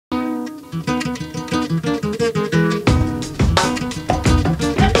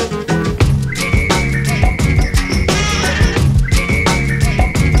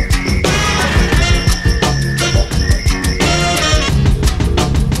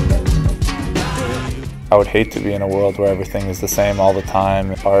I would hate to be in a world where everything is the same all the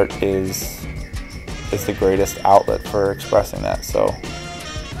time. Art is the greatest outlet for expressing that, so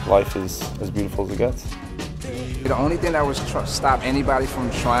life is as beautiful as it gets. The only thing that would stop anybody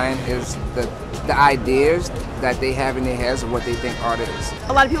from trying is the ideas that they have in their heads of what they think art is.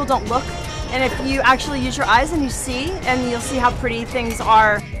 A lot of people don't look, and if you actually use your eyes and you see, and you'll see how pretty things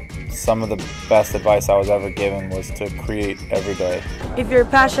are. Some of the best advice I was ever given was to create every day. If your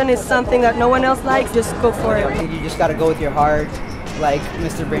passion is something that no one else likes, just go for it. You just got to go with your heart, like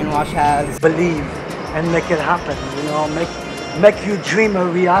Mr. Brainwash has. Believe and make it happen, you know, make your dream a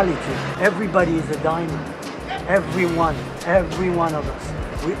reality. Everybody is a diamond. Every one of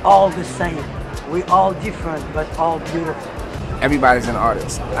us. We all the same. We all different, but all beautiful. Everybody's an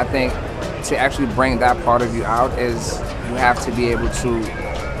artist. I think to actually bring that part of you out is you have to be able to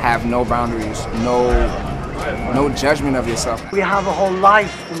have no boundaries, no judgment of yourself. We have a whole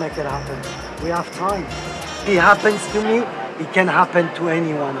life to make it happen. We have time. It happens to me, it can happen to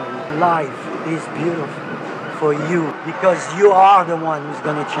anyone of you. Life is beautiful for you because you are the one who's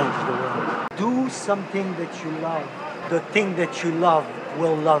going to change the world. Do something that you love. The thing that you love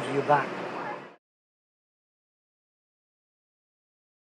will love you back.